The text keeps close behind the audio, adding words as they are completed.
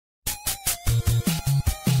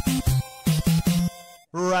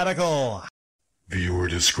Radical. Viewer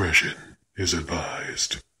discretion is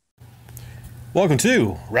advised. Welcome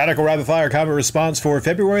to Radical Rapid Fire Comment Response for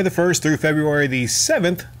February the 1st through February the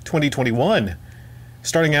 7th, 2021.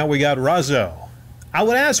 Starting out, we got Razzo. I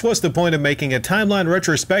would ask, what's the point of making a timeline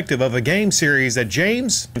retrospective of a game series that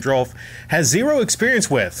James Drolf has zero experience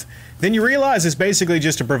with? Then you realize it's basically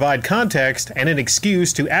just to provide context and an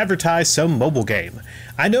excuse to advertise some mobile game.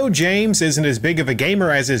 I know James isn't as big of a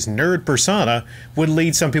gamer as his nerd persona would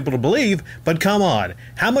lead some people to believe, but come on,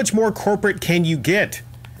 how much more corporate can you get?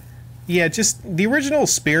 Yeah, just the original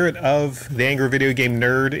spirit of the angry video game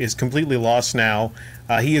nerd is completely lost now.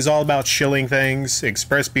 He is all about shilling things,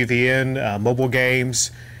 ExpressVPN, mobile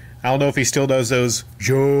games. I don't know if he still does those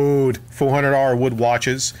Jode $400 wood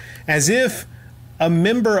watches. As if a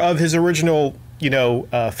member of his original,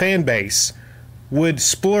 fan base would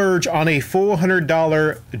splurge on a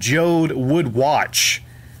 $400 Jode wood watch.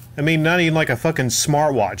 I mean, not even like a fucking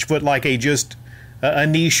smartwatch, but like a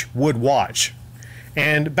niche wood watch.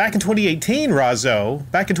 And back in 2018, Razzo,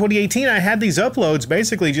 I had these uploads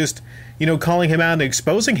basically just, calling him out and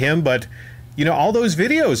exposing him. But, all those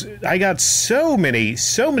videos, I got so many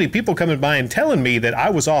people coming by and telling me that I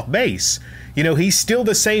was off base. He's still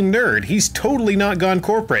the same nerd. He's totally not gone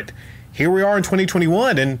corporate. Here we are in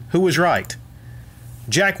 2021, and who was right?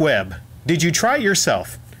 Jack Webb, did you try it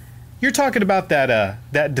yourself? You're talking about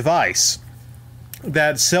that device,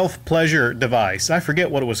 that self-pleasure device. I forget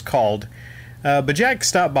what it was called. But Jack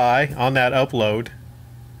stopped by on that upload,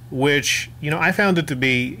 which, I found it to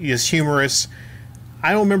be as humorous.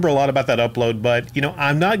 I don't remember a lot about that upload, but,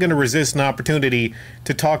 I'm not going to resist an opportunity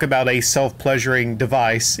to talk about a self-pleasuring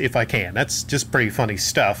device if I can. That's just pretty funny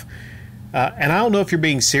stuff. And I don't know if you're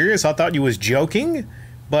being serious. I thought you was joking,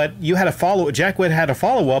 but you had a follow-up. Jack Webb had a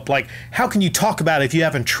follow-up, like, how can you talk about it if you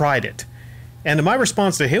haven't tried it? And my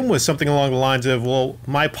response to him was something along the lines of, well,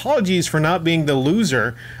 my apologies for not being the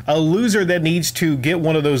loser, a loser that needs to get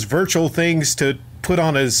one of those virtual things to put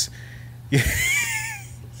on his,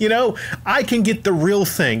 I can get the real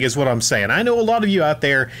thing is what I'm saying. I know a lot of you out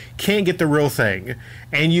there can't get the real thing,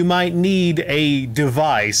 and you might need a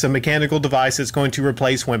device, a mechanical device that's going to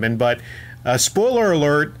replace women, but spoiler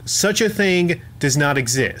alert, such a thing does not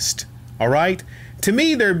exist, all right? To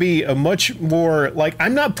me, there'd be a much more,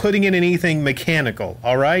 I'm not putting in anything mechanical,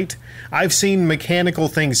 all right? I've seen mechanical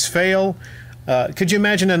things fail. Could you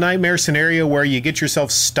imagine a nightmare scenario where you get yourself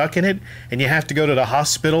stuck in it and you have to go to the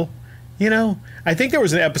hospital? I think there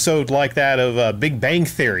was an episode like that of Big Bang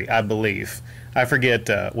Theory, I believe. I forget,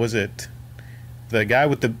 was it the guy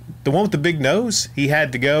with the one with the big nose? He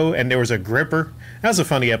had to go and there was a gripper. That was a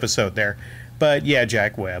funny episode there. But yeah,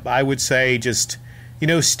 Jack Webb, I would say just...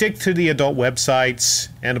 stick to the adult websites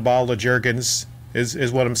and a bottle of Jergens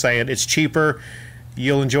is what I'm saying. It's cheaper.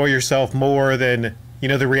 You'll enjoy yourself more than,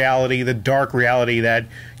 the reality, the dark reality that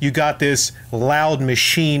you got this loud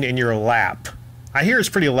machine in your lap. I hear it's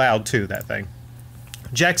pretty loud too, that thing.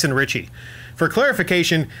 Jackson Ritchie. For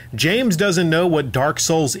clarification, James doesn't know what Dark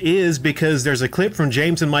Souls is because there's a clip from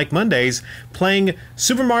James and Mike Mondays playing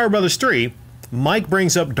Super Mario Bros. 3. Mike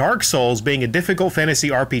brings up Dark Souls being a difficult fantasy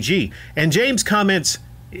RPG, and James comments,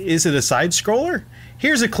 is it a side-scroller?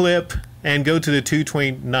 Here's a clip, and go to the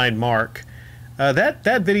 229 mark.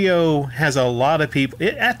 That video has a lot of people.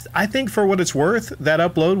 I think for what it's worth, that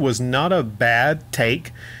upload was not a bad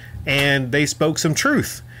take, and they spoke some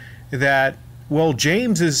truth. That, well,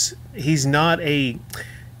 James he's not a...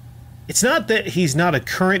 It's not that he's not a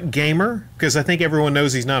current gamer, because I think everyone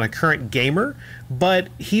knows he's not a current gamer, but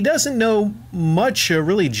he doesn't know much,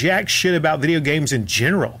 really jack shit about video games in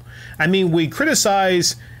general. I mean, we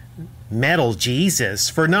criticize Metal Jesus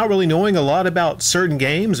for not really knowing a lot about certain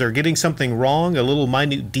games or getting something wrong, a little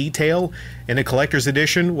minute detail in a collector's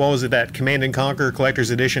edition. What was it, that Command and Conquer collector's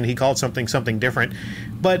edition? He called something different.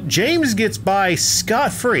 But James gets by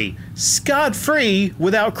scot-free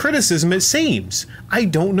without criticism, it seems. I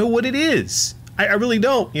don't know what it is. I really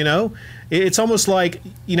don't, It's almost like,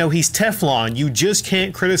 he's Teflon. You just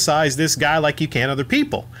can't criticize this guy like you can other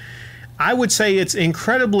people. I would say it's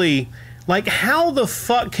incredibly... how the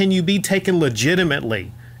fuck can you be taken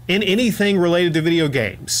legitimately in anything related to video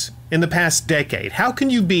games in the past decade? How can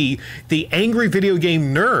you be the angry video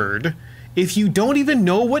game nerd if you don't even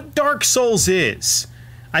know what Dark Souls is?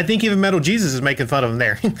 I think even Metal Jesus is making fun of him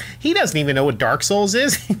there. He doesn't even know what Dark Souls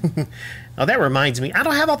is. Oh, that reminds me. I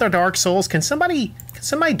don't have all the Dark Souls. Can somebody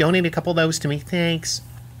donate a couple of those to me? Thanks.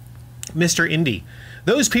 Mr. Indie.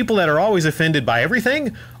 Those people that are always offended by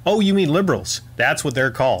everything? Oh, you mean liberals. That's what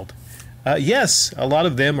they're called. Yes, a lot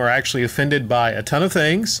of them are actually offended by a ton of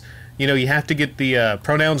things. You have to get the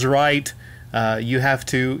pronouns right. You have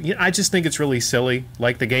to, I just think it's really silly.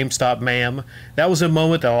 Like the GameStop ma'am. That was a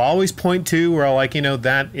moment that I'll always point to where I'm like,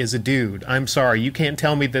 that is a dude. I'm sorry. You can't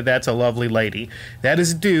tell me that that's a lovely lady. That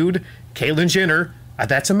is a dude. Caitlyn Jenner.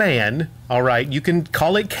 That's a man. All right. You can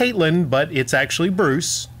call it Caitlyn, but it's actually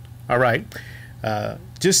Bruce. All right.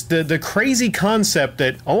 Just the crazy concept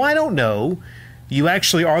that, I don't know. You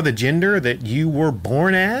actually are the gender that you were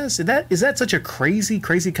born as? Is that such a crazy,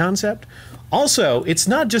 crazy concept? Also, it's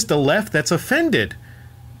not just the left that's offended.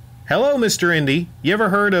 Hello, Mr. Indy. You ever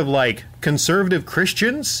heard of, like, conservative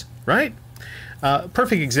Christians? Right?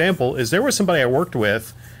 Perfect example is there was somebody I worked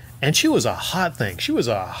with, and she was a hot thing. She was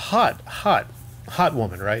a hot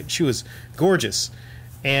woman, right? She was gorgeous.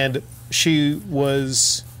 And she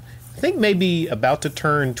was, I think, maybe about to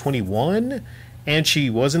turn 21, and she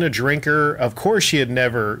wasn't a drinker. Of course, she had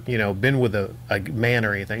never, been with a man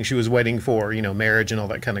or anything. She was waiting for, marriage and all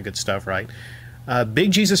that kind of good stuff, right?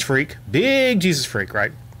 Big Jesus freak,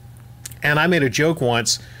 right? And I made a joke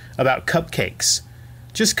once about cupcakes,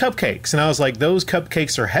 just cupcakes. And I was like, those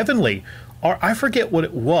cupcakes are heavenly. Or I forget what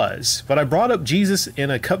it was, but I brought up Jesus in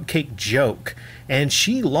a cupcake joke, and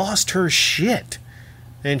she lost her shit.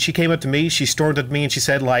 And she came up to me, she stormed at me, and she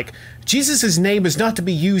said, like, Jesus' name is not to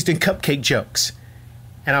be used in cupcake jokes.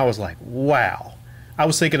 And I was like, wow. I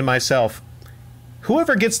was thinking to myself,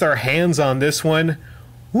 whoever gets their hands on this one,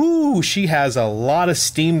 woo, she has a lot of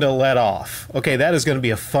steam to let off. Okay, that is going to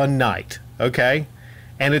be a fun night, okay?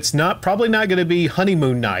 And it's probably not going to be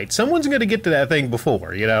honeymoon night. Someone's going to get to that thing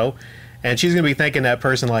before, And she's going to be thanking that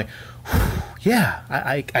person like, yeah,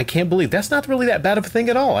 I can't believe that's not really that bad of a thing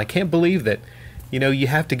at all. I can't believe that, you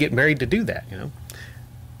have to get married to do that,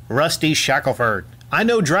 Rusty Shackelford. I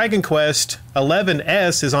know Dragon Quest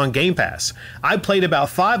 11S is on Game Pass. I played about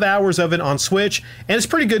 5 hours of it on Switch, and it's a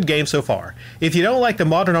pretty good game so far. If you don't like the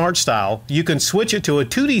modern art style, you can switch it to a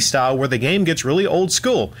 2D style where the game gets really old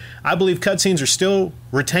school. I believe cutscenes are still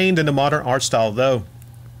retained in the modern art style, though.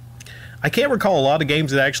 I can't recall a lot of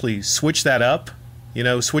games that actually switch that up,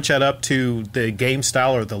 switch that up to the game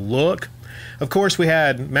style or the look. Of course, we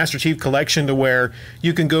had Master Chief Collection to where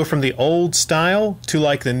you can go from the old style to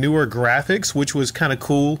like the newer graphics, which was kind of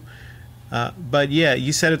cool. But yeah,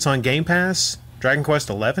 you said it's on Game Pass, Dragon Quest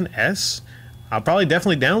 11S. I'll probably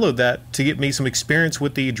definitely download that to get me some experience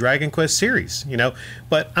with the Dragon Quest series,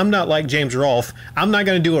 But I'm not like James Rolfe. I'm not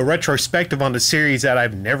going to do a retrospective on the series that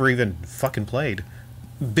I've never even fucking played.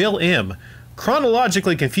 Bill M.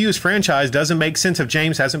 Chronologically confused franchise doesn't make sense if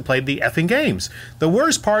James hasn't played the effing games. The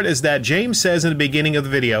worst part is that James says in the beginning of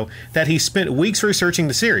the video that he spent weeks researching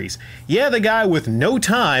the series. Yeah, the guy with no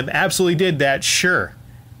time absolutely did that, sure.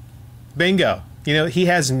 Bingo. He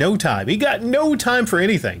has no time. He got no time for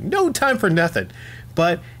anything. No time for nothing.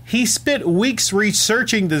 But he spent weeks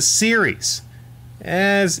researching the series.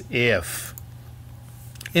 As if.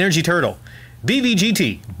 Energy Turtle.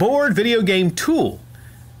 BVGT. Board Video Game Tool.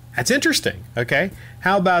 That's interesting, okay?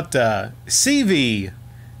 How about CVGN,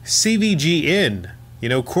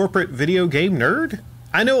 Corporate Video Game Nerd?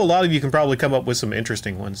 I know a lot of you can probably come up with some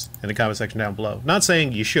interesting ones in the comment section down below. Not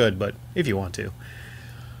saying you should, but if you want to.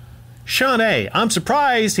 Sean A. I'm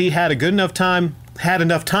surprised he had enough time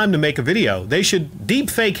to make a video. They should deep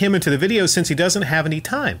fake him into the video since he doesn't have any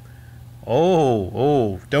time.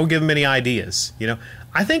 Oh, don't give him any ideas.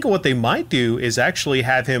 I think what they might do is actually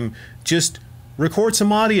have him just record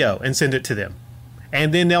some audio and send it to them.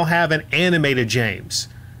 And then they'll have an animated James.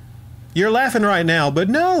 You're laughing right now, but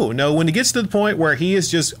no, when it gets to the point where he is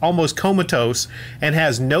just almost comatose and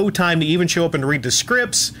has no time to even show up and read the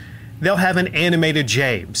scripts, they'll have an animated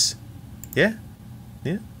James. Yeah,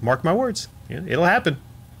 mark my words. Yeah, it'll happen.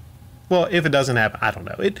 Well, if it doesn't happen, I don't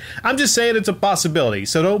know. I'm just saying it's a possibility,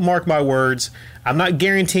 so don't mark my words. I'm not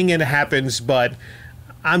guaranteeing it happens, but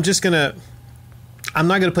I'm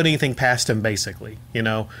not going to put anything past him, basically,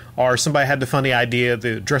 Or somebody had the funny idea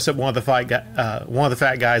to dress up one of the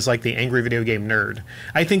fat guys like the angry video game nerd.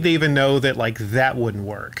 I think they even know that like that wouldn't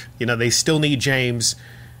work. They still need James,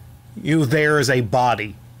 there as a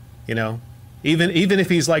body, Even if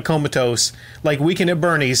he's like comatose, like Weekend at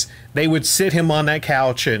Bernie's, they would sit him on that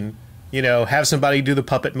couch and have somebody do the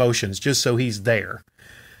puppet motions just so he's there.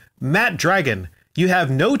 Matt Dragon. You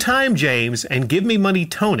have no time, James, and give me money,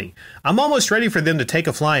 Tony. I'm almost ready for them to take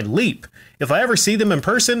a flying leap. If I ever see them in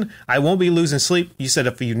person, I won't be losing sleep. You said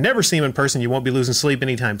if you never see them in person, you won't be losing sleep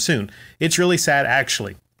anytime soon. It's really sad,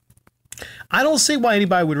 actually. I don't see why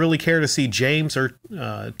anybody would really care to see James or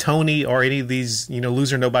Tony or any of these,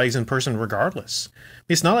 loser nobodies in person regardless.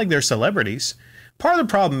 It's not like they're celebrities. Part of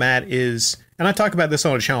the problem, Matt, is, and I talk about this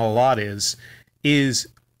on the channel a lot, is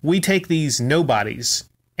we take these nobodies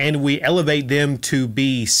and we elevate them to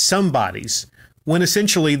be somebodies when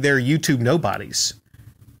essentially they're YouTube nobodies.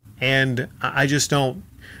 And I just don't,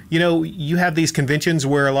 you have these conventions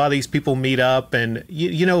where a lot of these people meet up, and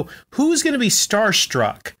who's going to be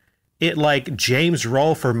starstruck at like James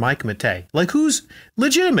Rolfe or Mike Matei? Like, who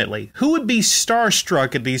would be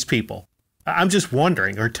starstruck at these people? I'm just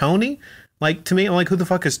wondering. Or Tony? Like, to me, I'm like, who the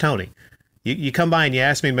fuck is Tony? You come by and you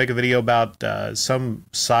ask me to make a video about some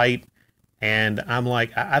site, and I'm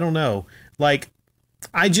like, I don't know. Like,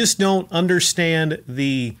 I just don't understand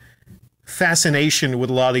the fascination with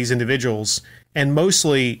a lot of these individuals. And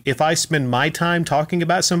mostly, if I spend my time talking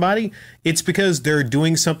about somebody, it's because they're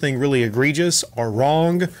doing something really egregious or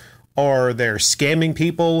wrong, or they're scamming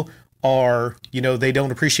people, or, they don't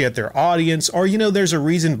appreciate their audience, or, there's a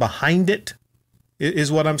reason behind it,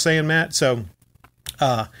 is what I'm saying, Matt. So,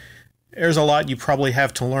 there's a lot you probably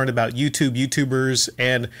have to learn about YouTubers,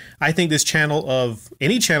 and I think this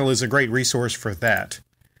any channel is a great resource for that.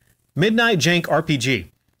 Midnight Jank RPG.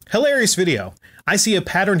 Hilarious video. I see a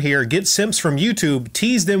pattern here. Get simps from YouTube,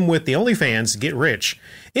 tease them with the OnlyFans, get rich.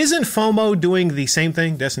 Isn't FOMO doing the same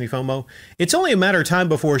thing? Destiny FOMO? It's only a matter of time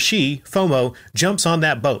before she, FOMO, jumps on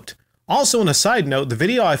that boat. Also, on a side note, the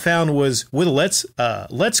video I found was with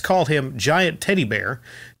let's call him Giant Teddy Bear.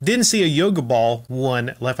 Didn't see a yoga ball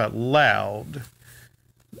one, laugh out loud.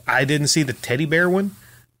 I didn't see the teddy bear one.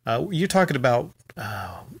 You're talking about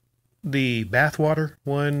the bathwater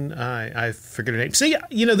one. I forget her name. See,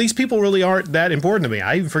 these people really aren't that important to me.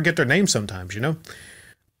 I even forget their names sometimes,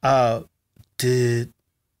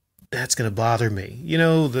 that's going to bother me.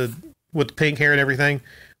 With the pink hair and everything.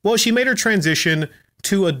 Well, she made her transition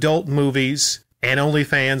to adult movies and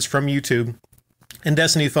OnlyFans from YouTube. And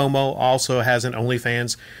Destiny FOMO also has an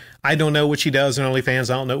OnlyFans. I don't know what she does in OnlyFans.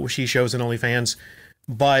 I don't know what she shows in OnlyFans.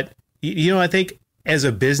 But, I think as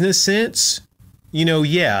a business sense,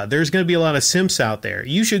 there's going to be a lot of simps out there.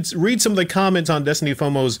 You should read some of the comments on Destiny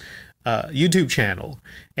FOMO's YouTube channel.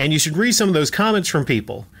 And you should read some of those comments from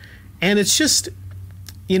people. And it's just,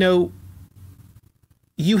 there's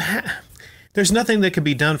nothing that can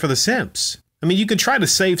be done for the simps. I mean, you could try to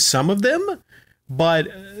save some of them, but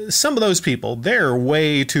some of those people, they're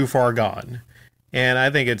way too far gone. And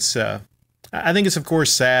I think it's of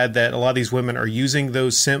course sad that a lot of these women are using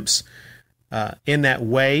those simps in that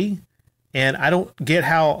way. And I don't get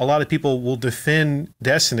how a lot of people will defend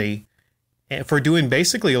Destiny for doing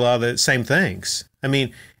basically a lot of the same things. I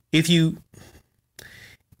mean, if you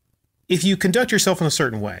conduct yourself in a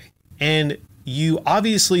certain way and you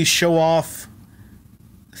obviously show off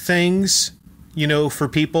things, for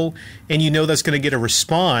people, and that's going to get a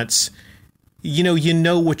response, you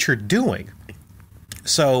know what you're doing.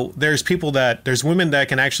 So there's women that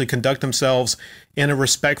can actually conduct themselves in a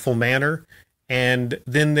respectful manner, and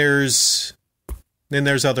then there's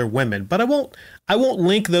other women. But I won't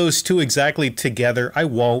link those two exactly together. I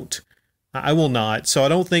will not. So I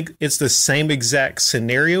don't think it's the same exact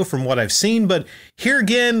scenario from what I've seen. But here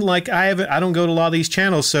again, like I don't go to a lot of these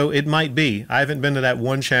channels, so it might be. I haven't been to that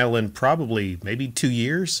one channel in probably maybe 2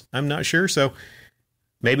 years. I'm not sure. So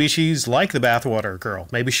maybe she's like the bathwater girl.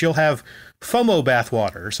 Maybe she'll have FOMO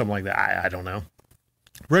bathwater or something like that. I don't know.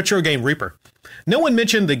 Retro Game Reaper. No one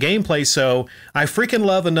mentioned the gameplay, so I freaking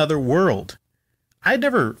love Another World. I'd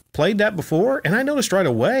never played that before, and I noticed right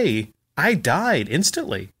away I died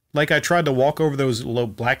instantly. Like, I tried to walk over those little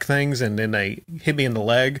black things, and then they hit me in the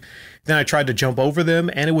leg. Then I tried to jump over them,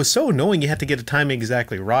 and it was so annoying. You had to get the timing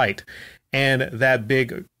exactly right. And that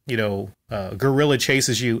big, gorilla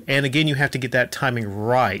chases you. And again, you have to get that timing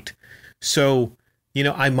right. So,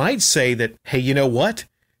 I might say that, hey, you know what?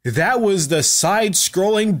 That was the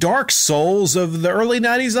side-scrolling Dark Souls of the early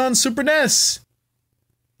 90s on Super NES.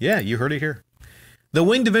 Yeah, you heard it here. The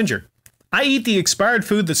Winged Avenger. I eat the expired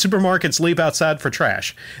food that supermarkets leave outside for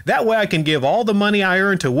trash. That way I can give all the money I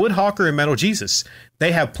earn to Woodhawker and Metal Jesus.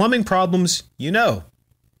 They have plumbing problems,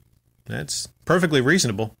 That's perfectly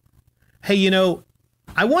reasonable. Hey,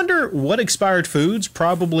 I wonder what expired foods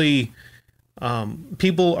probably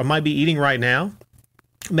people might be eating right now.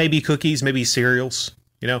 Maybe cookies, maybe cereals.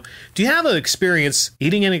 Do you have an experience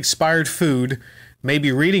eating an expired food,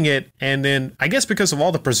 maybe reading it, and then, I guess because of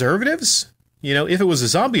all the preservatives? If it was a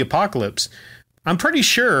zombie apocalypse, I'm pretty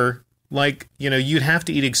sure, you'd have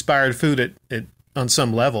to eat expired food on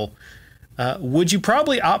some level. Would you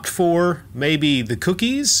probably opt for maybe the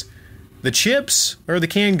cookies, the chips, or the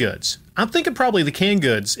canned goods? I'm thinking probably the canned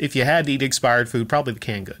goods. If you had to eat expired food, probably the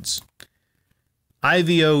canned goods.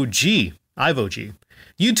 IVOG.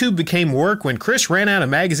 YouTube became work when Chris ran out of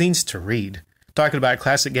magazines to read. Talking about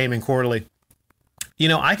Classic Gaming Quarterly.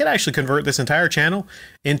 I could actually convert this entire channel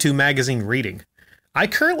into magazine reading. I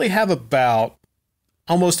currently have about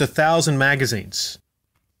almost 1,000 magazines.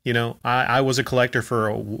 You know, I was a collector for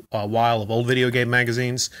a while of old video game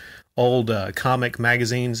magazines, old comic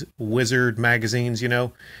magazines, wizard magazines, you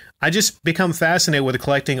know. I just become fascinated with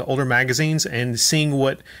collecting older magazines and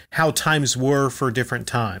seeing how times were for different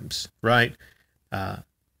times, right?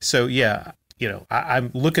 So yeah, you know, I'm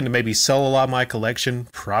looking to maybe sell a lot of my collection,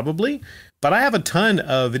 probably, but I have a ton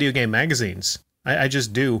of video game magazines. I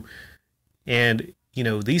just do. And you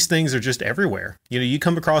know, these things are just everywhere. You know, you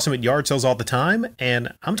come across them at yard sales all the time.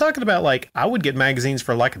 And I'm talking about, like, I would get magazines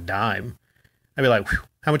for like a dime. I'd be like,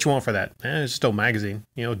 how much you want for that? It's just a magazine,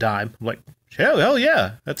 you know, dime. I'm like, hell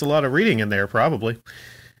yeah. That's a lot of reading in there, probably.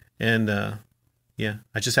 And, yeah,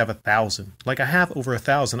 I just have 1,000. Like, I have over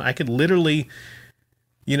 1,000. I could literally,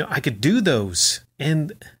 you know, I could do those.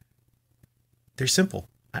 And they're simple.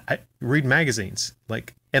 I read magazines.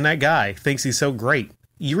 Like, and that guy thinks he's so great.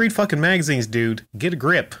 You read fucking magazines, dude. Get a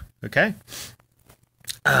grip, okay?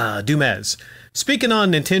 Dumez. Speaking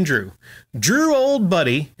on Nintendo, Drew, old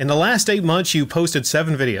buddy, in the last 8 months, you posted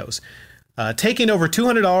 7 videos, taking over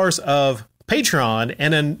 $200 of Patreon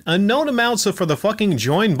and an unknown amounts for the fucking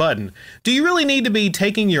join button. Do you really need to be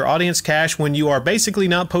taking your audience cash when you are basically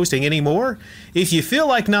not posting anymore? If you feel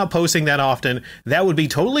like not posting that often, that would be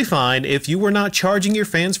totally fine if you were not charging your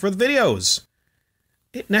fans for the videos.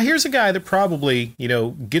 Now, here's a guy that probably, you know,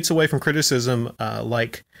 gets away from criticism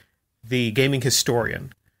like the gaming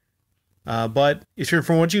historian. But if you're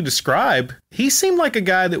from what you describe, he seemed like a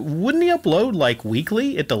guy that wouldn't he upload like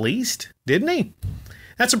weekly at the least, didn't he?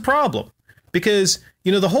 That's a problem because,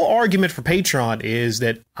 you know, the whole argument for Patreon is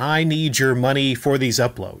that I need your money for these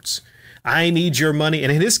uploads. I need your money.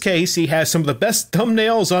 And in this case, he has some of the best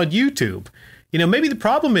thumbnails on YouTube. You know, maybe the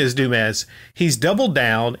problem is, Dumez, he's doubled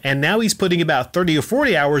down and now he's putting about 30 or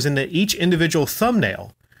 40 hours into each individual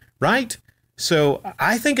thumbnail, right? So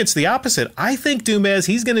I think it's the opposite. I think, Dumez,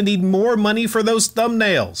 he's going to need more money for those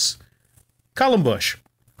thumbnails. Colin Bush.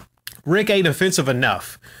 Rick ain't offensive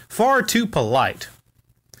enough. Far too polite.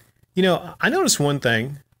 You know, I noticed one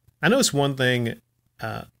thing.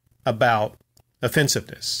 About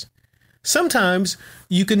offensiveness. Sometimes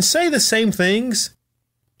you can say the same things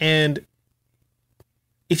and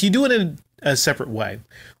if you do it in a separate way,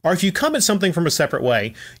 or if you come at something from a separate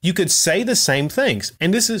way, you could say the same things.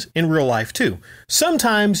 And this is in real life too.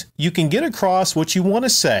 Sometimes you can get across what you want to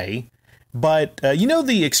say, but you know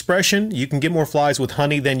the expression, you can get more flies with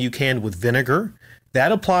honey than you can with vinegar?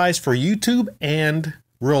 That applies for YouTube and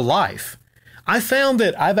real life. I found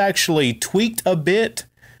that I've actually tweaked a bit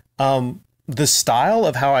the style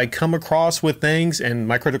of how I come across with things and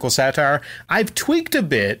my critical satire. I've tweaked a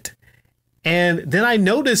bit. And then I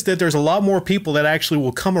noticed that there's a lot more people that actually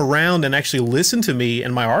will come around and actually listen to me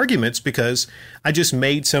and my arguments because I just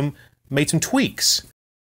made some tweaks.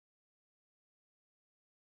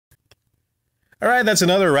 All right, that's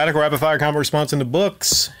another Radical Rapid Fire Comment response in the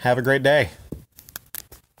books. Have a great day.